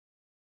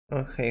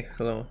Okay,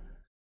 hello.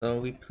 So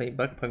we play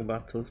backpack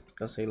battles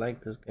because I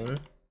like this game.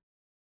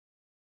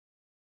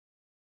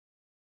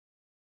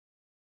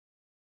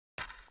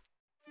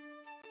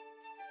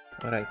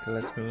 Alright,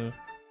 let me...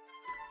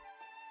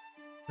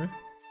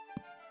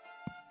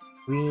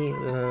 We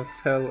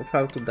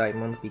fell to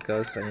diamond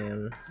because I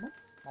am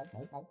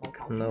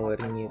nowhere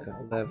near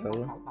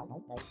level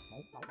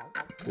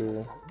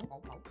to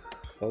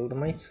hold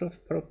myself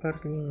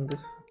properly in this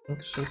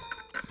fucking shit.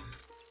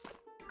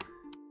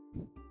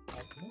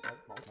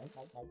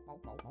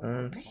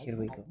 And here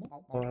we go.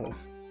 Oh,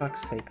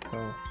 fuck's sake,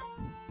 no.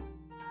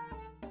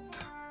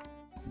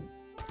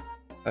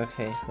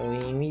 Okay, we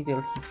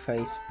immediately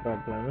face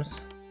problems.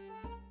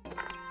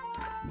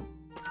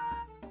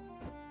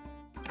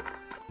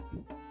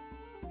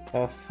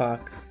 Oh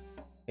fuck.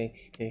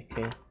 Okay.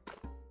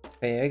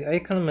 I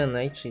can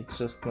manage, it's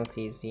just not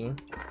easy.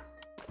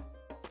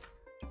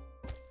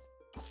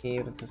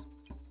 Here,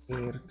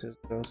 this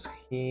goes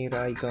here,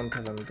 I don't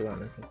even do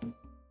anything.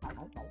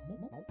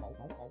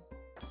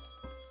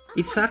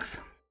 It sucks,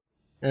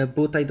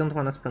 but I don't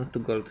wanna spend 2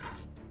 gold.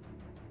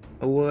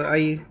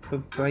 I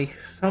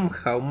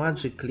somehow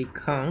magically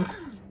count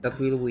that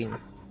will win.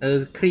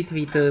 Crit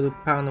with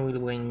pan will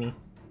win me.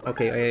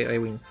 Okay, I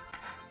win.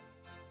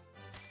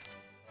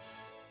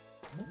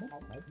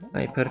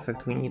 Aye,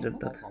 perfect, we needed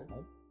that.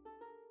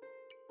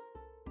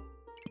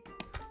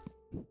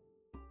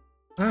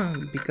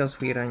 Because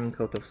we're running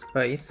out of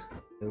space,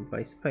 we'll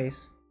buy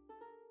space.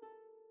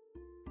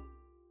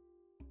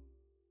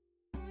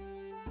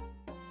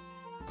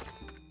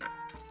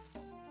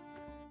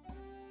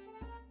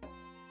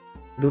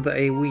 Do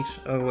I wish?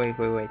 Oh wait.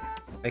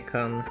 I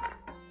can...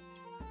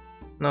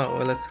 No,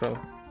 let's roll.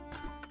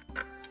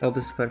 Oh,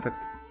 this is perfect.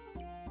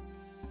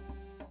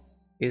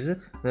 Is it?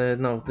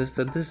 No, this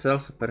is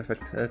also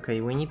perfect.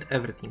 Okay, we need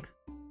everything.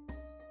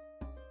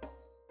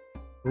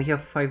 We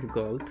have 5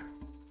 gold,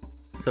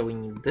 so we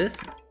need this,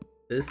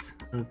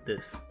 and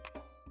this.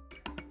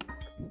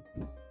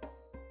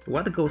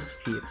 What goes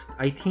first?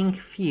 I think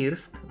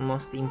first,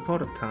 most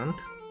important,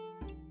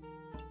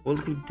 will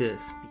be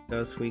this,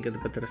 because we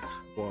get better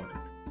sword.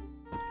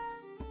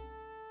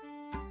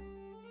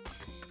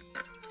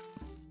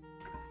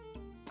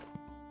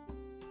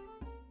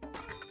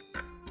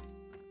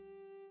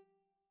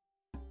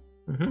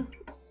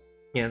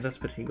 Yeah, that's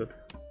pretty good.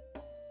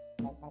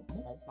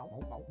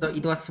 So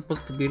it was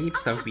supposed to be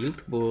Ripsa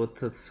build,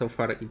 but so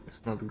far it's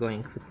not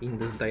going in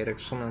this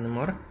direction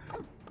anymore.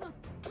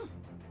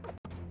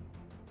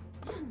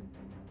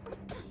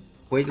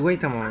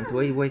 Wait a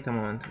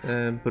moment.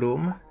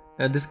 Broom.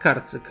 This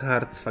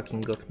cards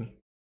fucking got me.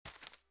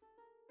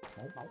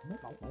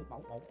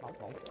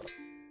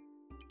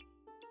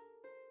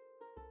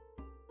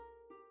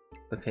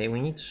 Okay,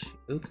 we need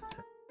shield.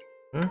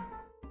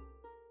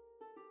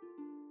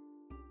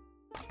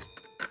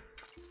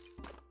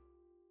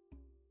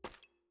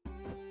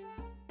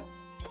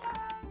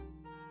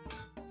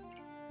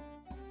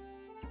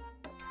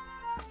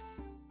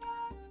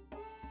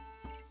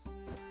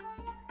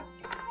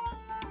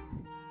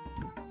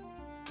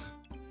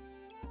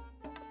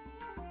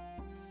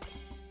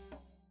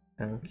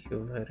 Thank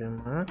you very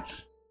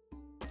much.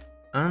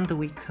 And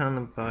we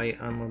can buy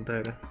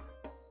another...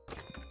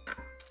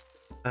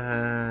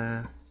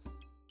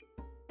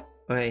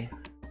 Okay,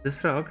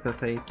 this rock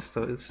that I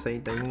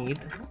said I need,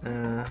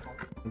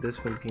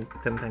 this will be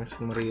 10 times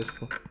more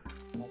useful.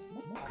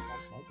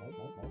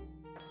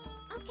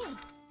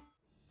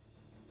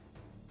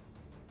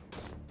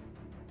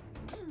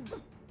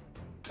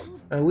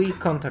 We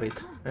counter it.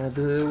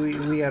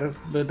 We are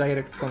the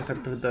direct counter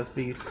to that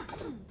build.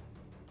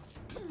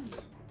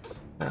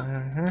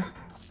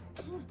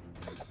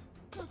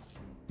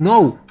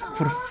 No!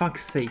 For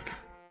fuck's sake!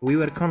 We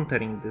were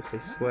countering this, I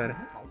swear.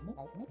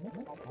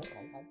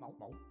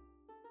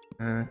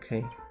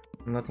 Okay,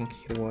 nothing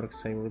here works.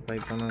 I will buy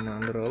banana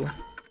and roll.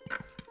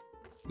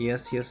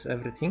 Yes,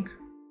 everything.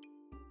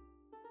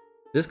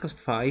 This cost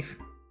 5.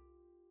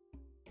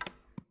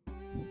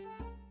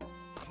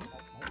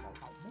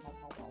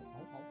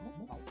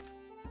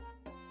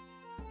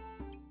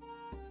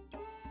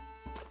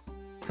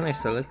 Can I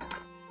sell it?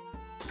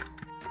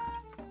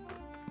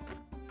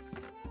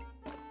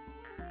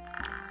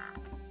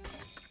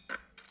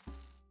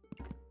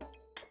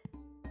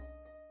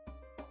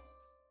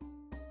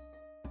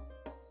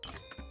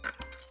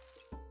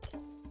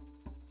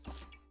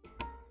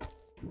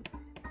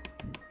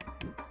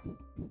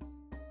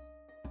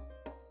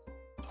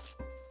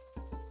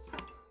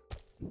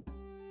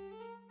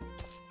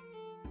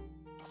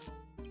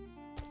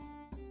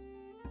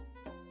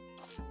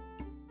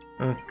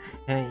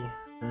 Okay.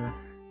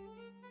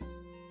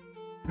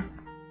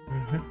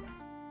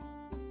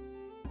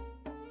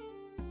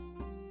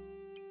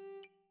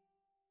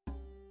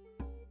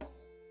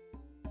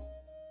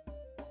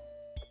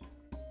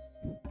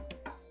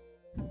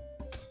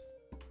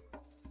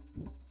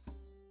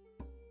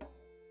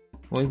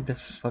 Wait the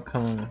fuck a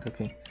moment,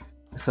 okay.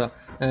 So,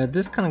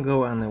 this can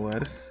go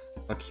anywhere,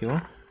 fuck you.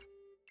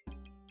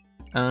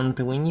 And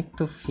we need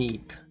to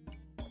feed.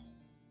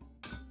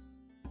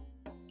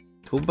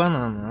 2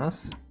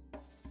 bananas.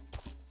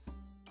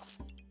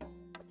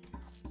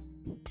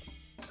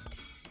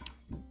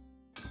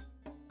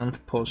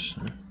 And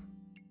potion.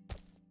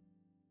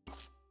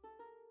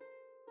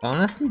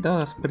 Honestly, that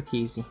was pretty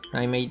easy.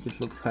 I made it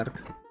look hard.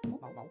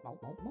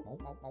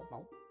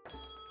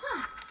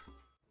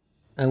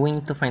 We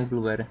need to find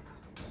blueberry.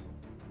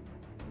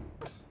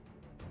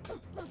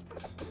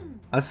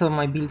 Also,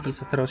 my build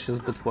is atrocious,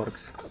 but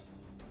works.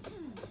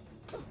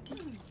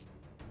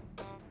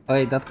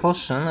 Okay, that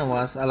potion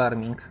was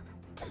alarming.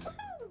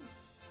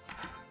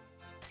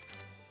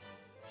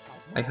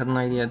 I had no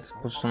idea this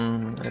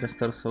potion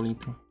restores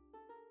solitude.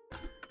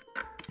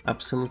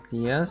 Absolutely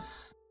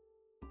yes.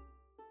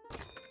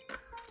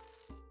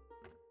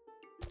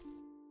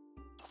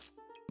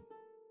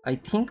 I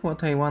think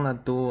what I wanna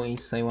do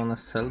is I wanna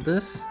sell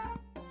this.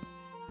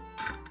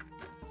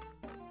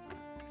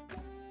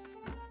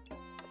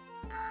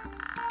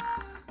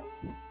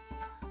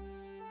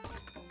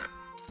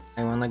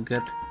 I wanna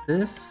get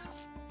this.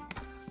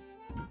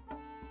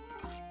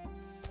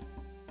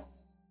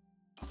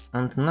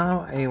 And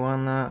now I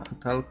wanna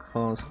at all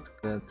cost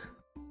get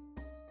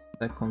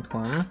second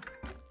one.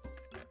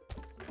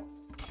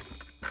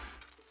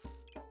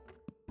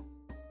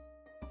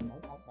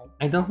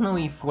 I don't know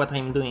if what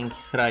I'm doing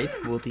is right,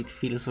 but it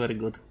feels very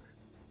good.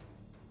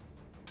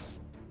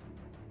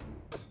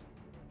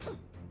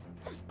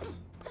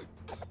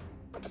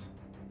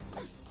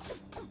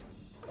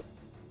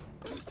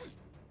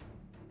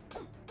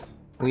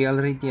 We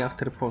already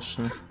after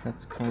potion.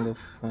 That's kind of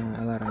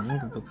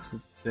alarming, but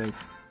great.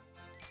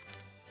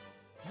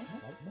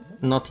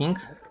 Nothing.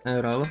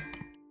 Roll.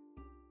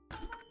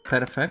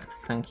 Perfect,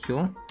 thank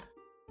you.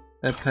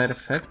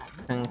 Perfect,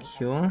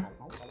 thank you.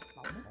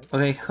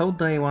 Okay, how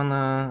do I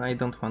wanna... I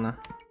don't wanna...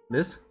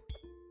 This?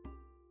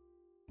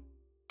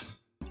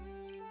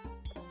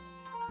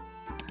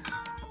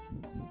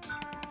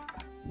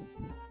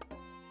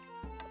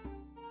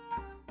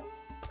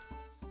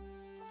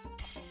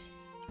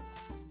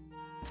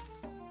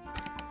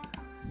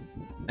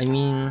 I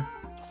mean...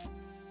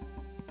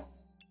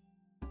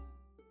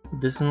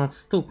 This is not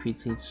stupid,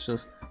 it's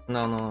just...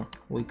 No,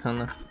 we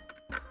can...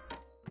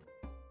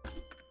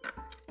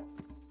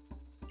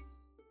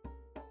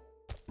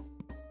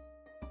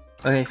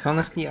 Okay,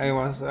 honestly,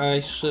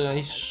 I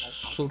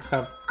should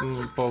have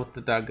bought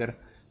the dagger.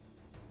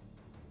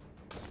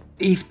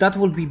 If that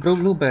would be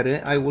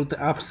blueberry, I would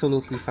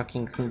absolutely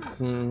fucking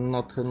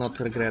not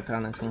regret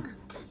anything.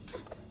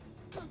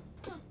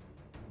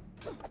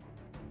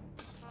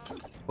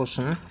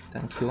 Potion,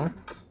 thank you.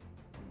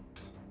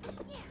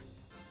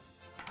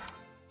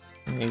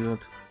 Very good.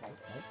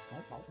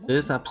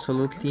 This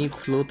absolutely,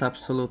 flute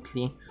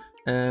absolutely.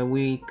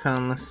 We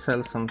can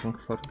sell something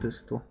for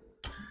this too.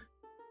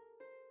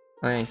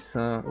 Okay,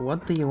 so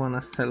what do you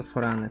wanna sell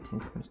for anything,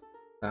 Mr.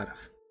 Starf?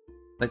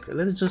 Like,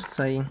 let's just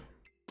say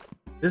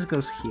this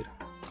goes here.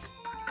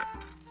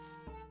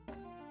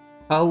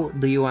 How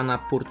do you wanna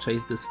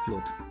purchase this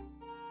flute?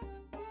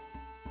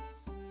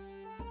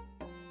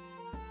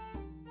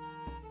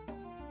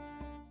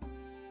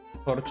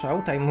 Torch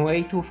out? I'm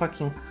way too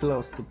fucking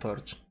close to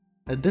torch.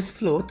 This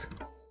flute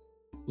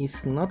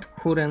is not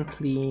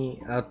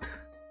currently at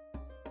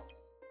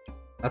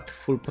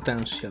full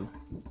potential.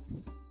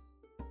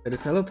 There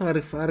is a lot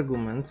of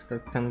arguments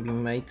that can be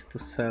made to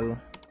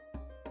sell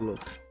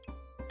flute.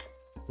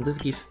 This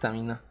gives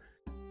stamina.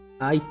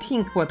 I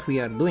think what we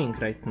are doing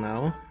right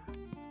now...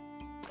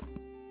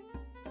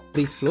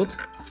 Please flute.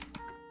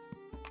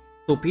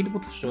 Stupid,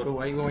 but sure,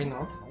 why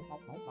not?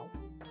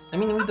 I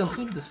mean, we don't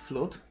need this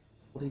flute,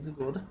 but it's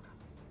good.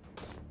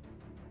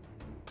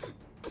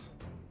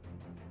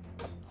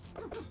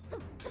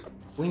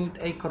 We need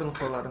acorn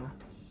collar.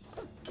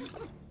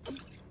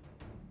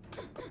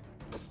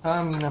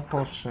 Stamina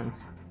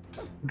potions.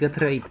 Get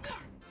raped.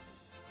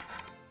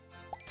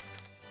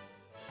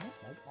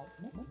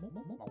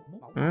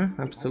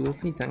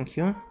 Absolutely, thank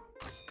you.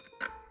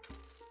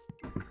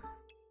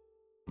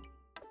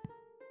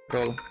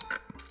 Roll.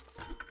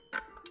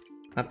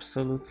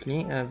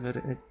 Absolutely,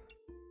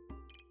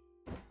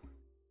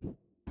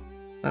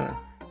 well,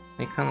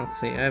 I cannot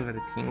say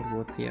everything,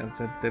 but yeah,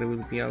 that there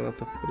will be a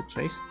lot of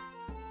purchase.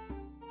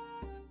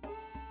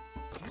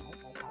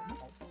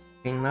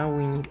 Okay, now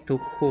we need to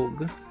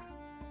hug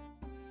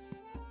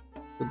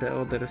to the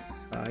other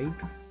side.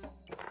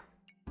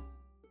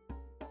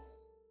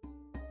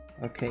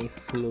 Okay,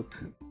 flute.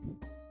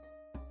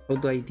 How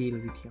do I deal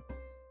with you?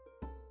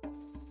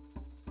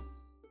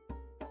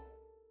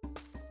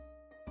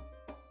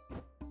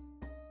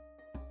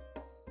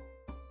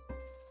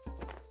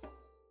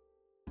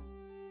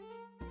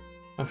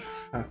 Oh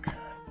fuck.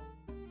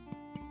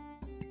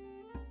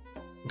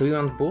 Do you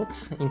want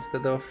boots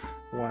instead of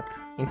what?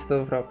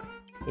 Instead of rock.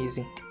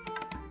 Easy.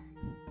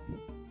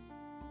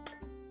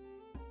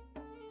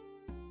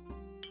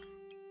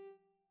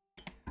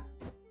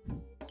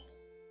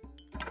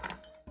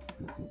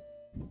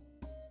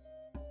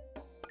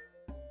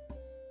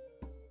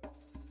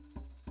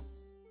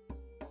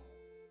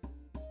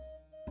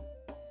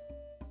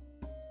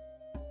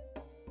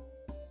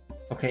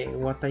 Okay,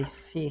 what I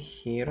see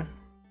here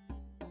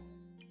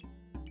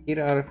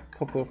are a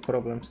couple of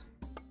problems.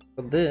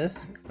 So this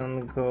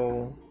can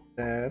go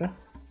there.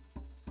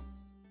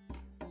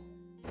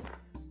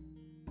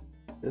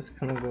 This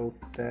can go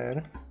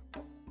there.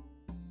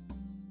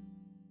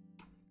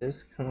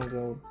 This can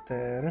go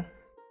there.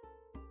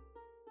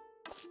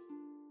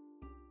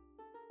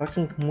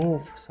 Fucking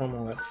move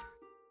somewhere.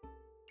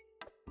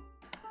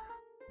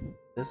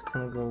 This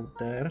can go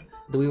there.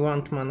 Do we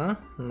want mana?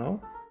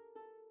 No.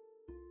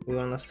 We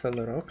wanna sell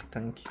rock,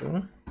 thank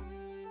you.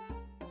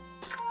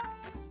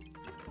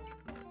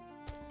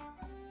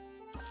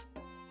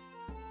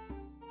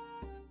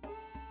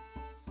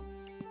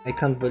 I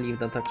can't believe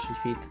that actually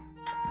fit.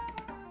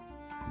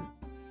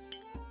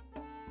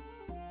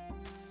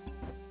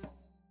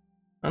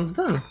 And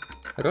done.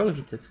 Roll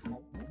with it.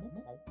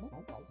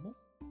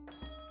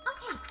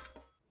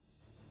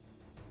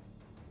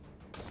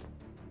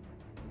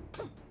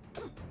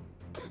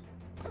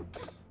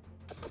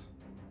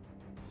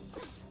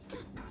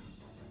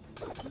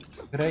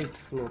 Great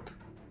float.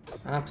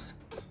 Abs.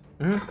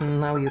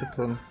 Now your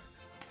turn.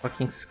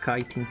 Fucking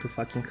skite into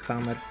fucking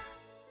hammer.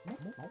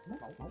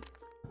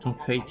 Fucking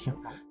hate you.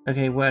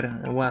 Okay, where?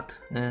 What?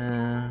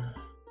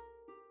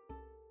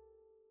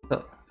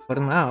 So, for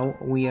now,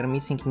 we are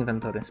missing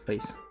inventory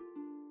space.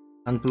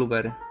 And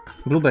blueberry.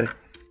 Blueberry!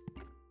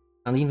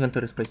 And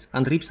inventory space.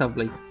 And ripsaw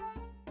blade.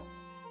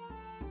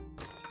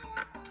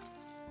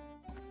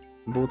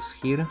 Boots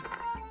here.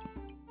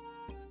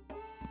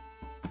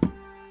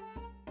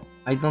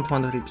 I don't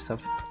want ripsaw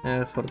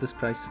for this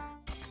price.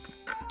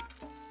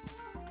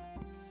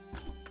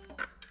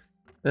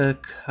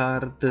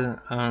 Card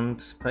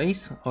and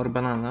space or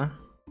banana.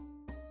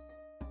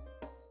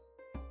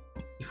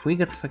 If we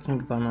get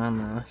fucking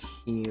banana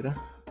here,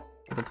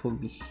 that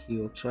would be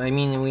huge. I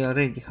mean, we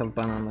already have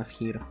banana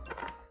here.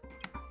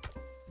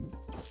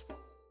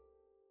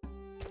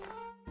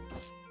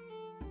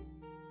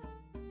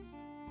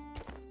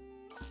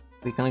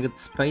 We can get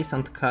space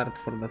and card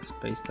for that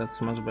space, that's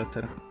much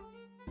better.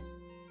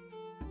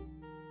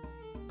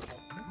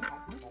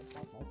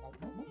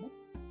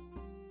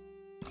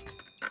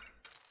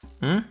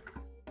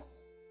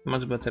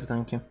 Much better,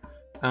 thank you.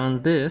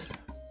 And this,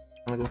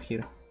 I'll go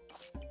here.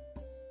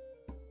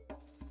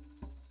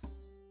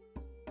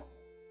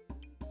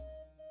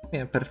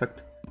 Yeah,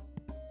 perfect.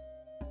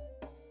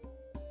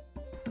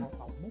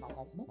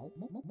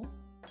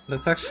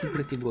 That's actually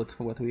pretty good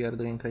what we are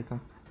doing right now.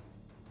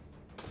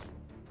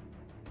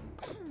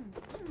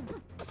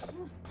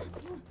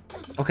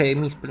 Okay,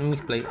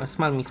 misplay, a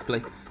small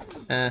misplay.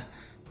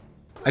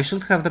 I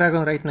should have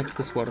dragon right next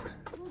to sword.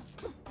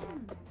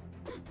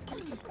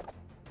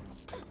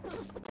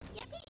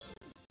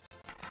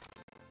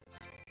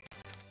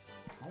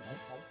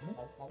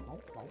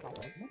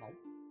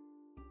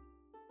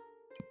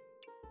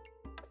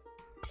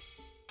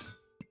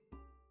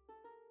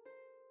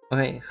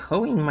 Okay,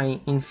 how in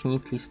my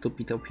infinitely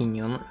stupid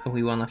opinion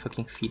we wanna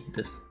fucking fit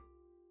this?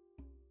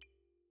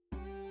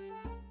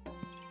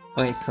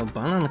 Okay, so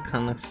banana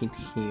can fit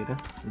here,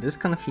 this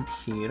can fit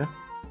here.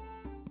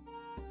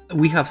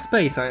 We have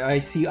space, I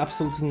see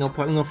absolutely no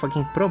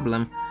fucking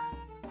problem.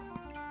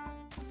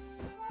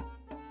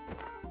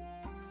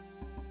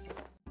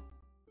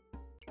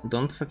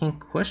 Don't fucking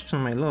question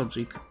my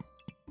logic.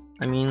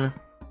 I mean,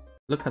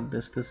 look at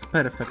this is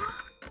perfect.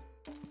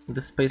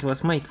 This space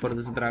was made for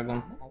this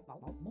dragon.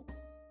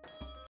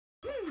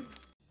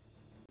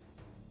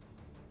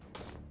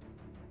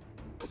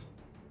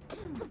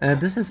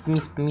 This is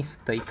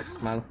mistake,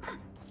 small.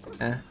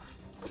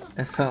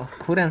 So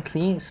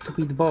currently,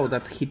 stupid bow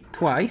that hit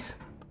twice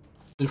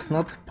is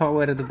not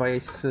powered by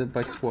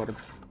sword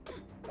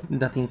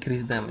that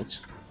increase damage.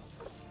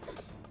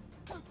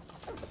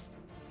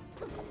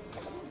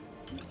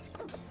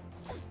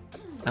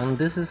 And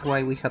this is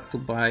why we had to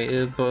buy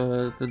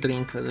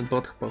drink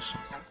both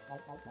potions.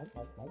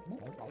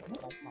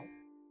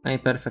 Okay,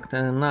 perfect.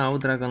 Now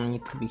dragon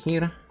need to be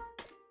here.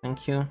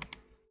 Thank you.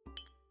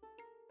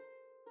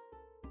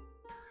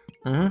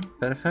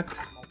 Perfect.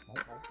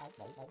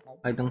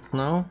 I don't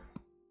know.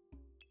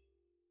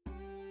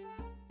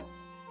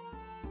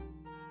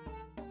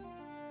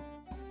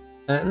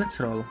 Let's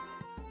roll.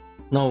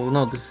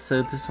 No, this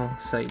is on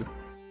sale.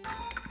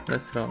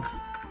 Let's roll.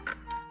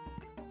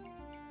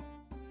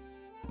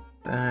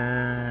 I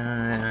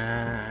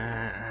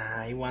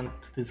want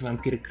this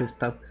vampire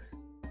crystal.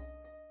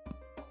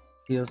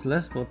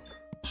 Useless, but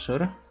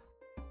sure.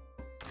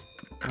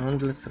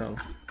 And let's roll.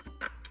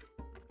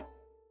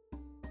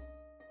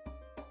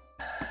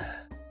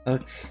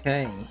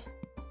 Okay.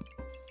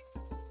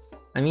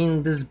 I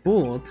mean, these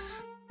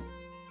boots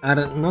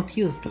are not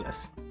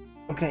useless.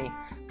 Okay,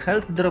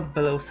 health drop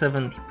below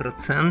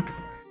 70%.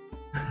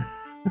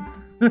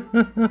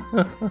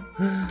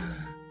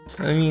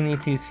 I mean,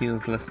 it is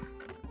useless.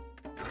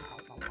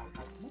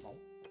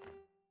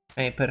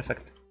 Okay,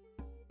 perfect.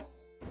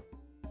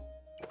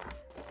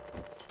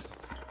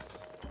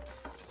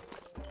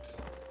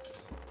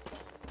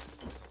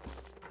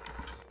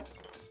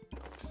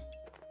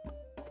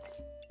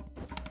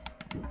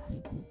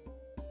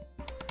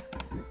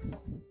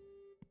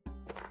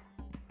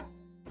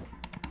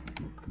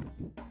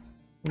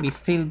 We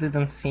still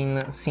didn't see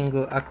a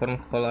single acorn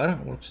color,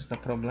 which is a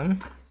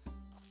problem.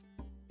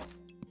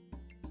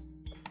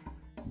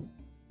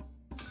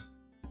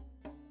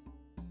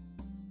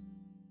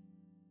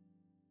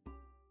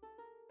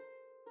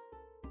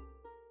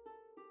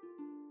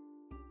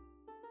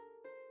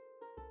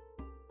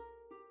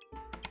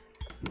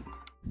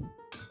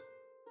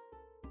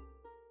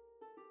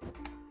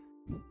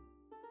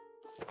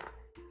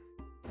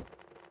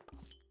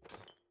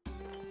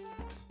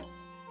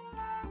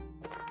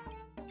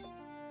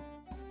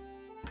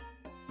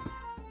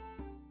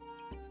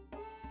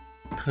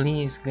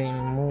 Please,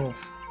 game,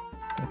 move.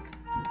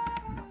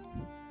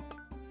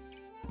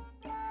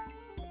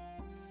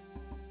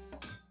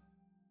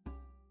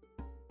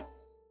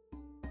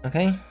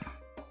 Okay.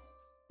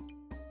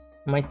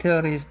 My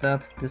theory is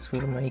that this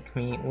will make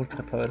me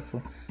ultra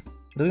powerful.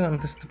 Do you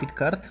want the stupid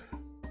card?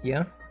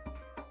 Yeah.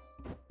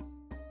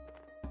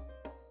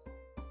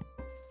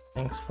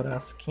 Thanks for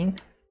asking.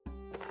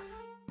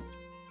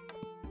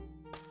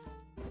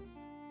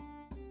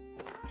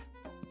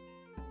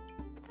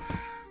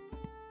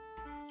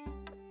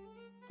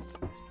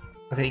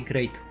 Okay,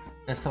 great.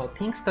 So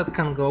things that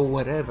can go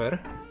wherever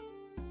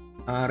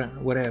are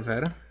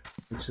wherever,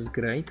 which is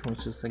great,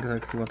 which is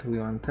exactly what we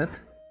wanted.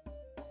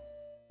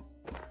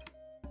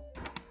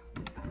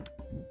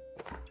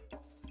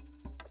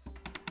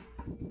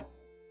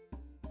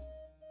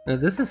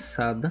 This is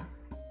sad.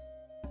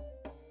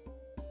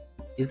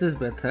 Is this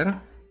better?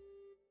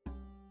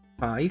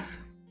 5.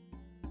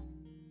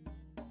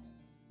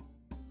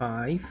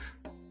 5.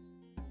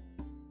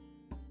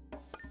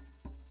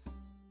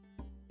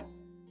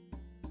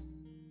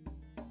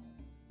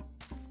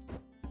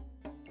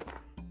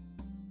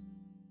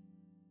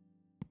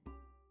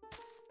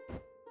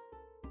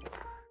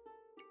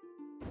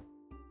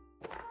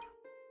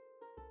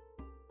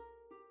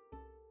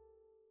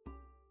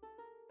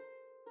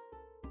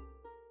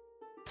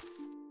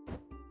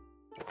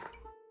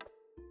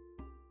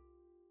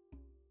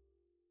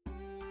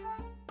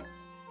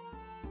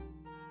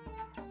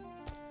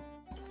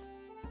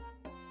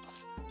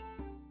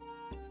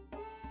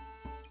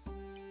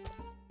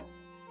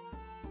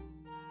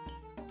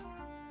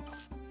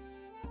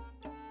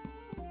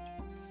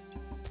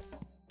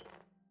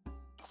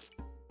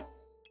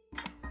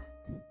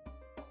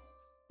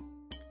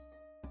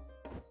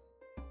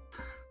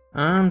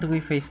 And we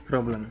face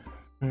problem.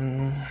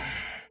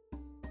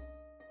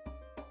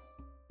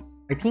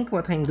 I think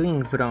what I'm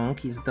doing wrong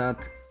is that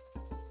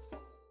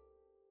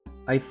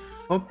I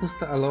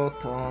focused a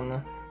lot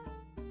on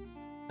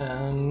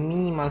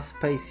minimal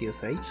space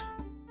usage,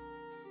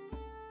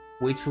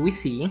 which we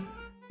see.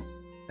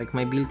 Like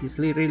my build is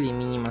really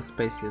minimal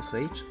space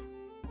usage.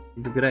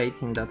 It's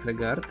great in that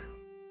regard,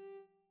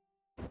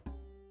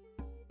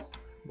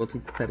 but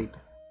it's terrible.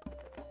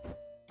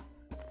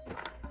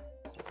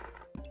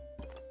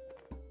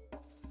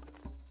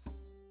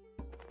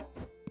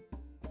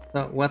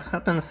 So what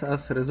happens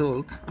as a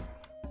result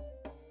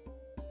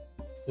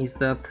is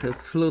that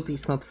flute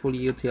is not fully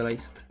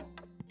utilized,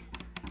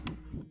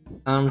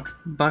 and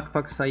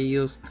backpacks I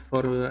used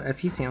for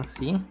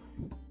efficiency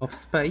of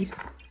space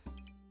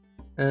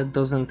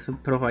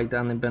doesn't provide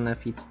any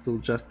benefits to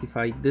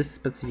justify this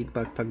specific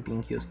backpack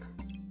being used.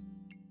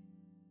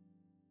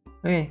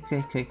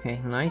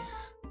 Okay, nice.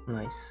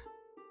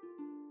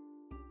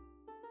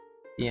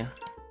 Yeah.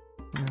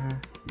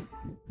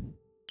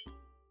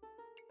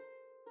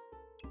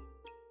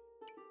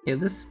 Yeah,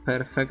 this is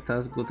perfect,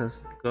 as good as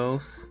it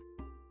goes.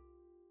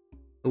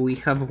 We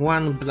have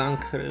one blank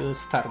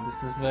star,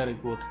 this is very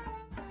good.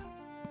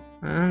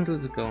 And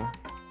let's go.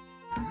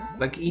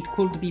 Like, it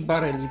could be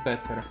barely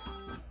better.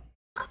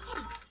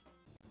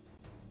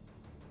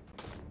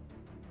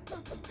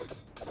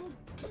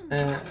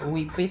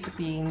 We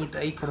basically need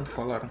acorn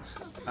colors,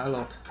 a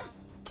lot.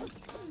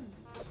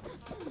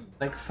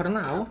 Like, for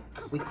now,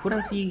 we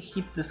currently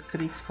hit the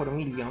crits for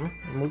million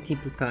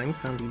multiple times,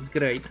 and it's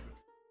great.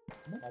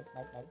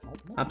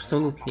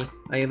 Absolutely,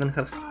 I even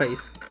have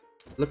space.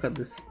 Look at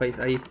this space.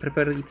 I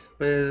prepared it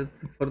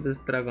for this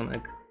dragon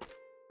egg,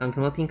 and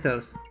nothing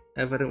else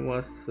ever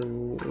was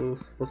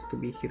supposed to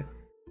be here.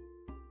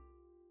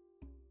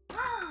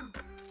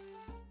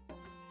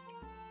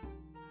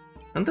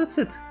 And that's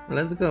it.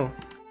 Let's go.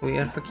 We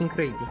are fucking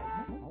ready.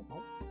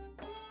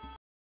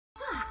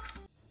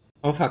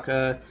 Oh fuck,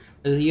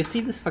 you see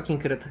this fucking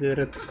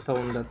red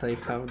stone that I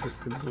have, this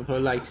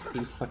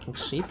lifesteal fucking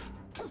shit?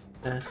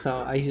 So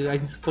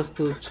I'm supposed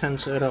to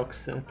change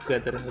rocks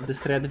together,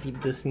 this red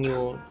with this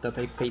new that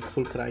I paid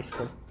full price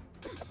for.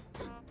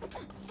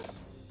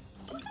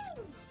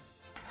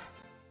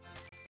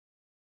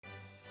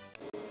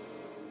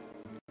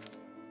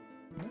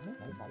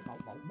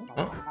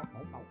 Oh.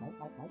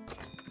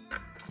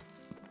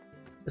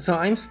 So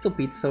I'm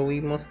stupid, so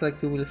we most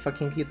likely will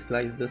fucking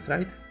utilize this,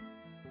 right?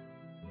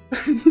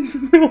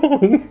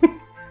 No!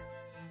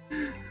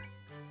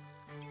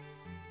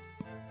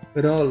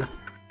 Roll.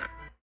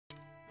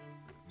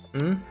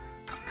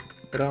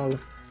 Roll.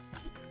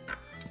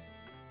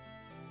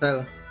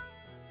 Sell.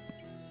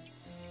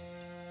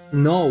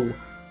 No!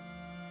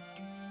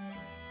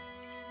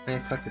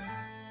 Fuck it.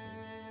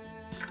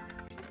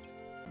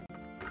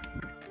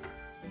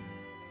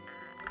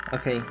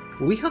 Okay,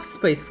 we have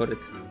space for it.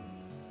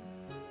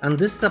 And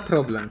this is a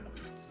problem.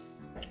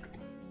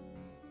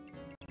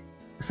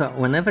 So,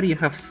 whenever you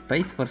have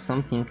space for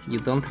something you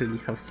don't really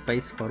have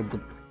space for,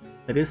 but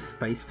there is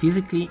space.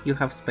 Physically, you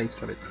have space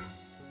for it.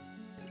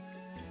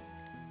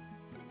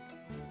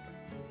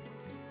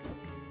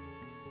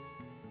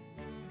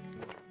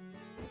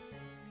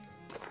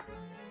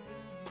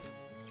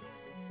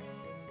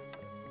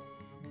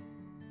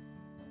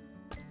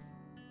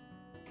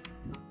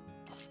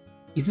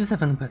 Is this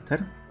even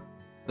better?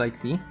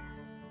 Slightly.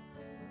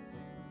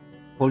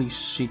 Holy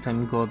shit,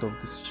 I'm god of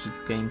this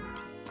shit game.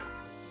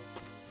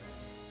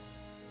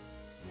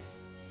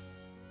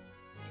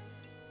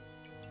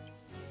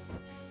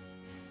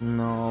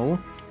 No,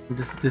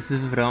 this is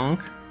wrong.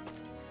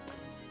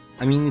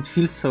 I mean, it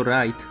feels so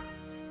right.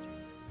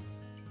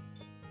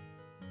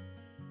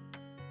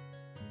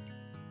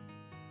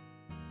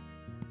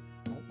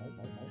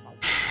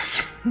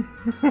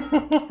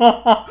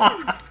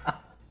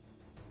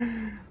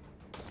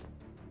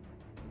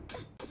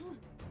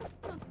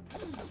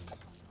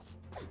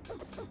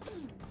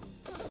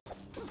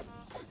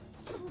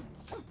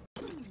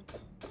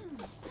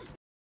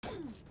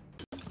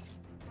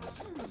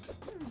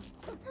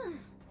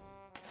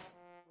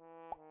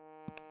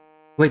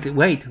 Wait.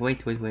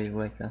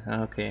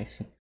 Okay, I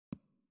see.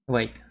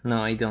 Wait,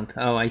 no, I don't.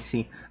 Oh, I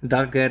see.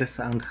 Daggers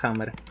and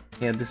hammer.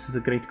 Yeah, this is a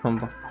great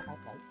combo.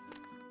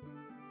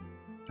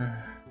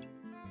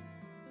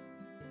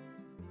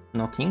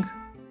 Nothing.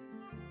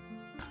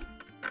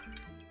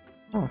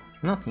 Oh,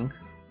 nothing.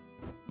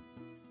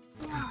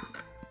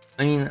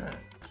 I mean,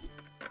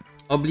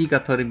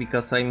 obligatory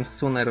because I'm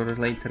sooner or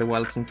later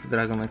walking to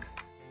Dragon Egg.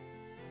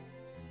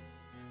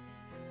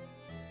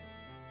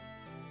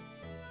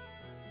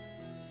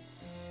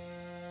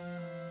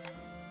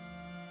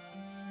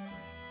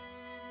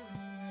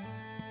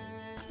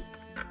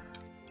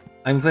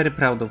 I'm very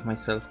proud of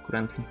myself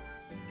currently.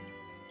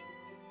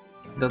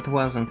 That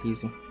wasn't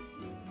easy.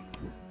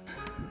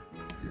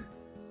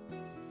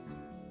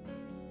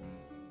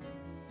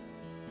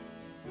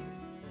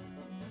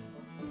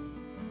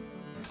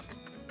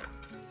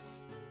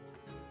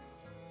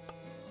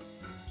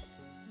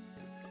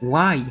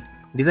 Why?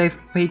 Did I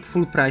paid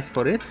full price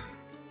for it?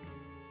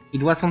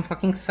 It was on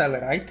fucking sale,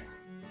 right?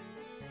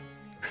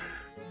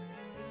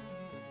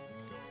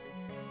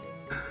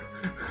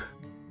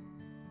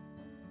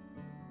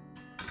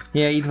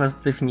 Yeah, it was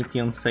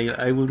definitely on sale.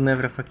 I would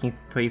never fucking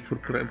pay full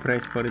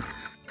price for it.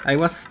 I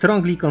was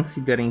strongly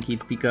considering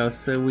it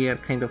because we are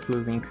kind of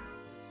losing.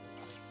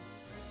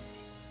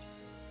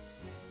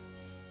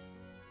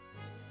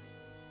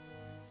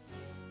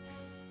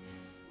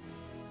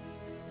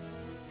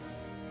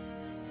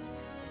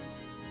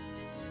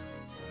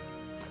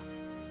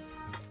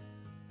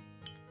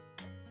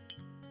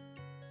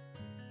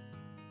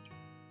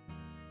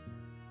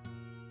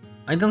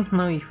 I don't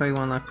know if I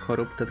want a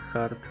corrupted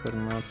heart or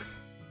not.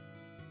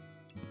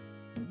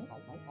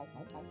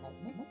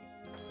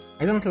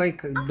 I don't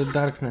like the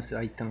darkness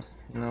items,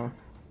 you know.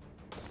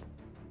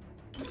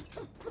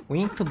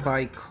 We need to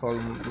buy coal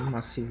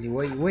massively.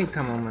 Wait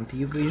a moment.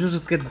 You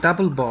just get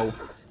double bow,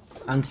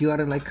 and you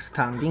are like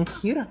standing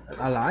here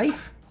alive.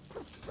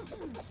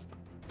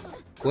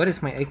 Where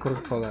is my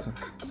acorn collar?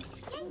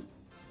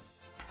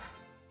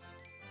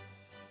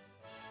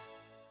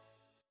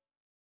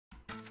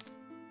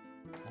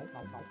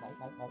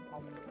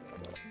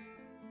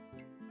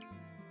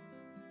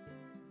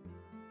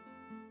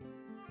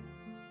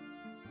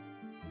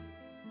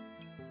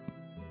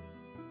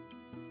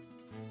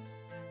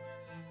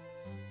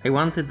 I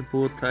wanted,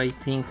 but I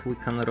think we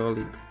can roll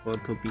it for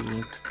to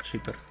be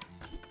cheaper.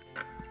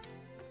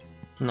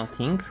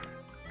 Nothing.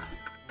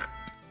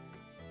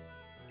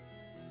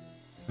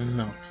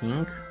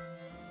 Nothing.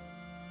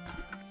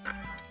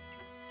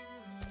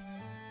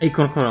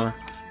 Acorn collar.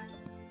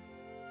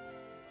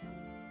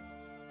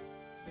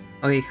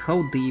 Okay,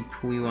 how deep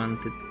we want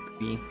it to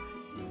be?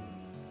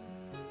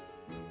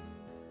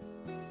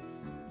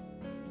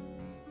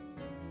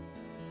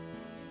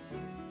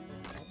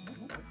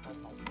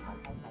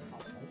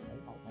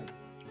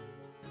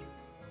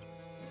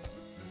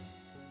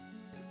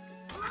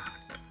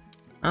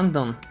 I'm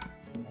done.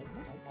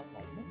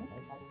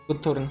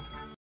 Good turn.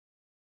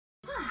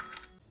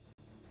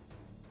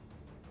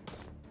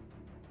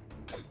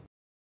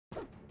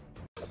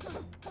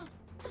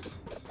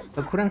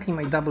 So currently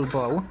my double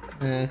bow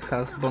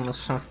has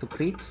bonus chance to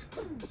crits,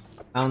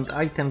 and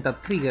item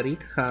that trigger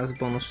it has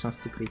bonus chance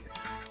to crit.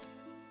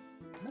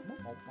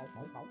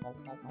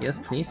 Yes,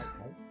 please.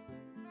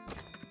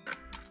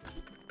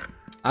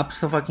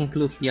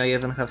 Absolutely, I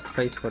even have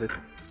space for it.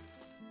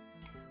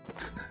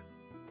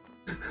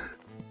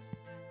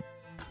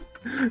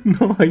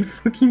 No, I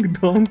fucking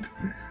don't.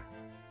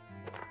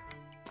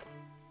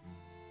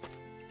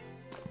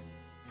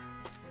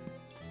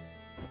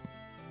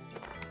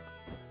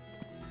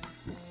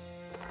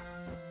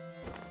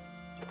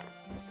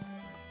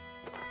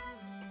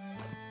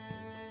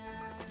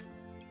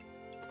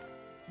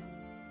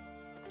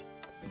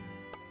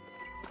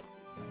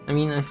 I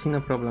mean, I see no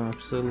problem,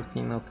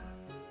 absolutely not.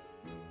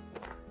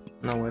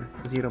 Nowhere,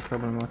 zero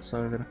problem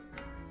whatsoever.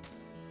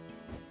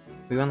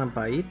 We wanna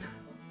buy it?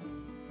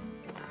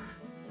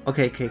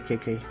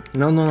 Okay.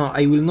 No,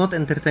 I will not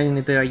entertain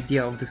the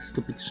idea of this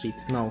stupid shit,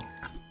 no.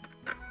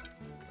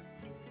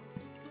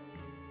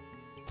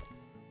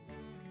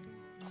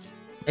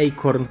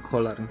 Acorn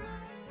collar.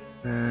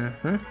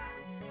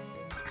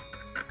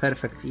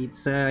 Perfect,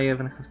 it's, I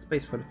even have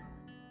space for it.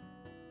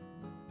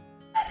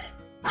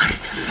 Where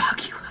the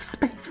fuck you have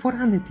space for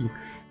anything?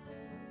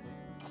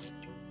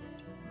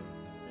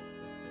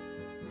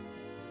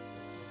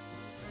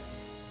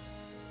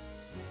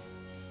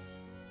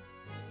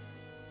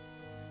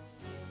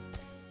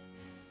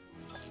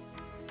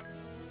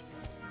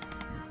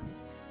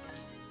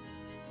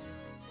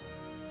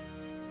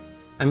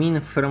 I mean,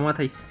 from what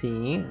I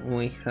see,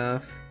 we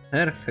have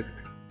perfect.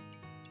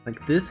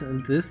 Like this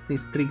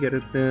is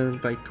triggered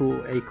by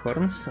 2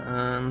 acorns,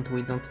 and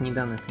we don't need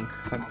anything.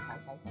 Fuck.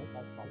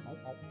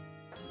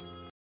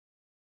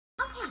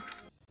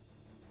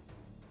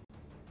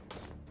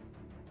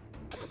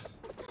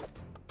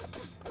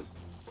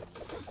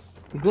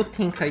 Good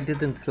thing I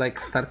didn't like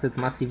started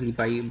massively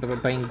by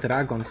buying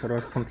dragons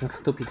or something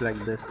stupid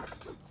like this.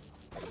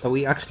 So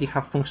we actually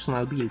have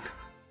functional build.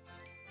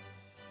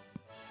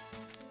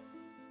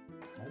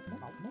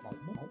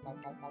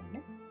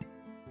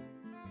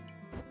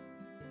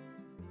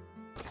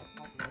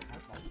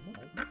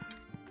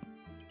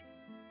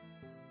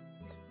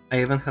 I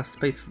even have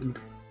space for it.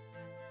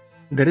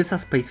 There is a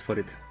space for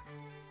it.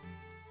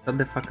 Shut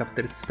the fuck up,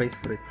 there is space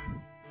for it.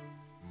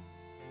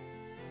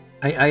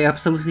 I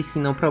absolutely see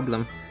no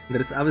problem.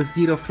 There's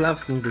zero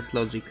flaws in this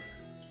logic.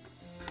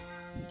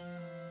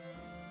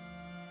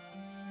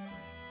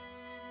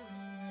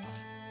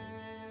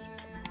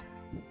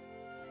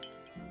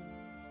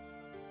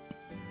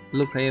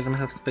 Look, I even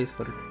have space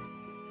for it.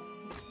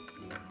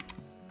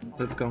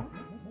 Let's go.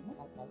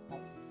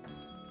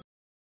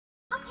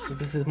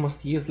 This is the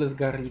most useless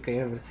garlic I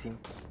ever seen.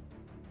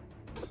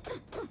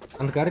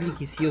 And garlic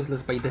is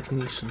useless by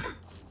definition.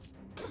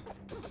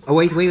 Oh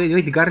wait,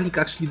 garlic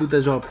actually do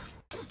the job.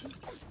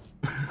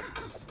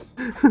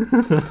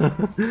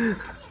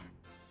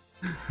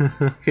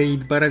 Okay,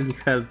 it barely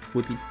helped,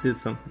 but it did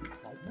something.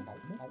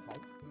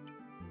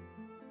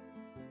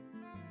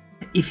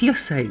 If you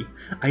say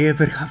I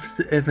even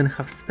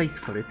have space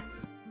for it.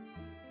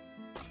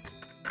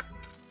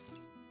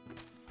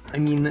 I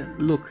mean,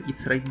 look,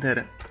 it's right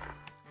there.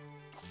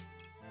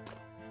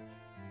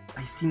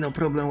 I see no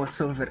problem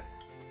whatsoever.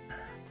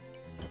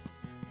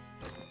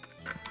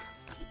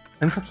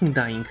 I'm fucking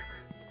dying.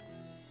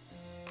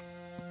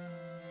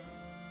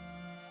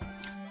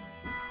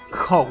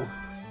 How?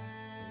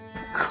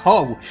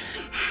 How?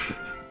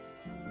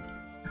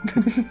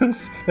 There is no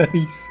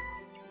space.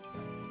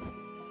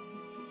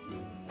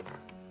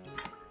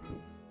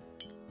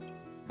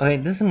 Okay,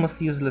 this is the most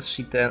useless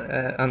shit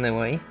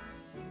anyway.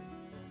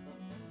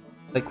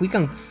 Like, we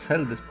can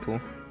sell this too.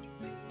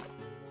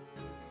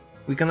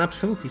 We can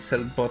absolutely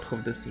sell both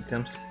of these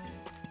items.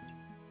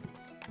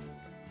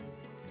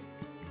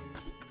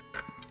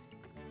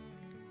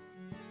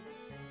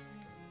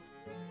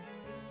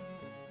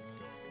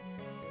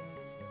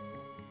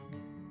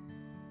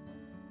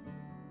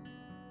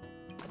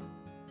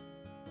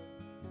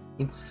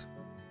 It's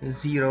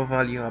zero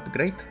value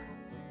upgrade.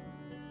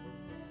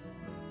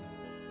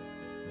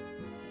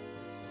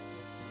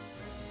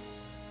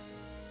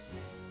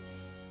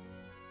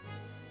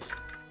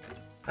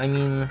 I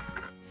mean,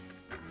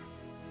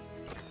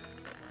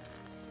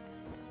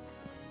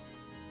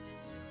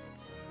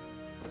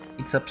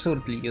 it's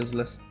absurdly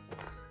useless.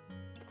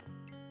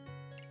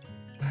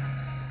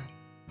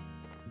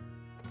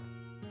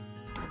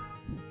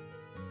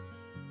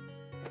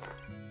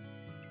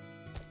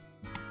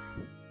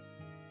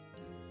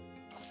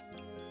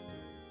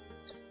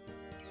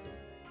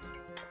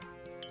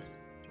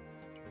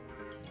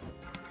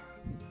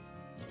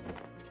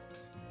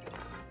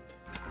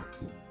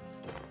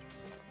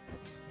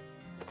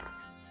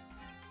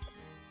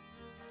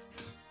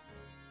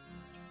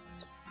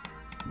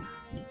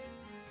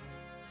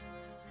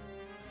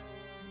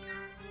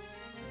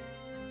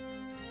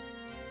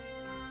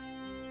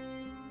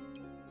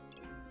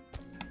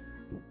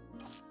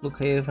 Look,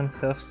 I even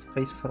have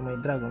space for my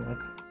dragon egg.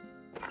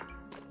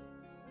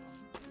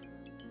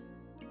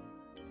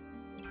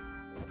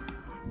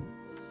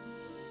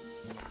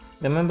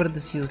 Remember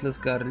this useless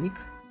garlic?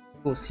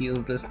 Was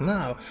useless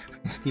now.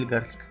 Still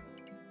garlic.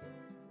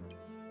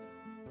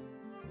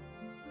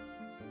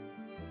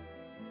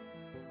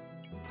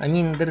 I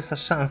mean, there's a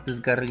chance this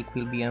garlic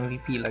will be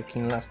MVP like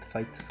in last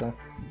fight, so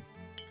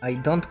I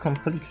don't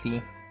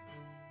completely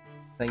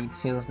say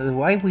it's useless.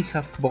 Why we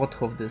have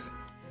both of this?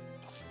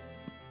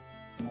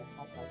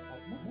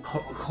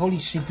 Holy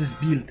shit, this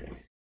build.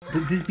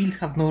 This build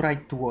have no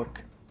right to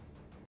work.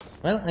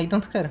 Well, I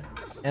don't care.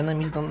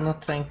 Enemies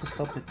not trying to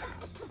stop it.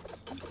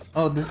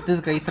 Oh,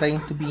 this guy trying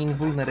to be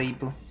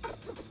invulnerable.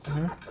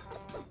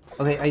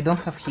 Okay, I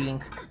don't have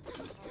healing.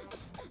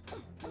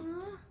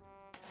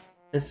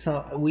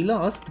 So we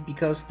lost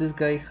because this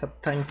guy had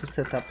time to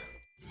set up,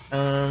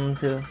 and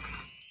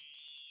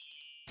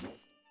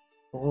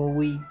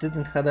we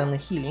didn't have any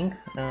healing,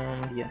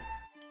 and yeah.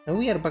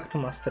 We are back to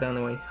master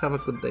anyway. Have a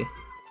good day.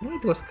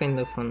 It was kind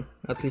of fun.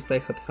 At least I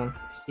had fun.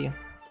 See ya.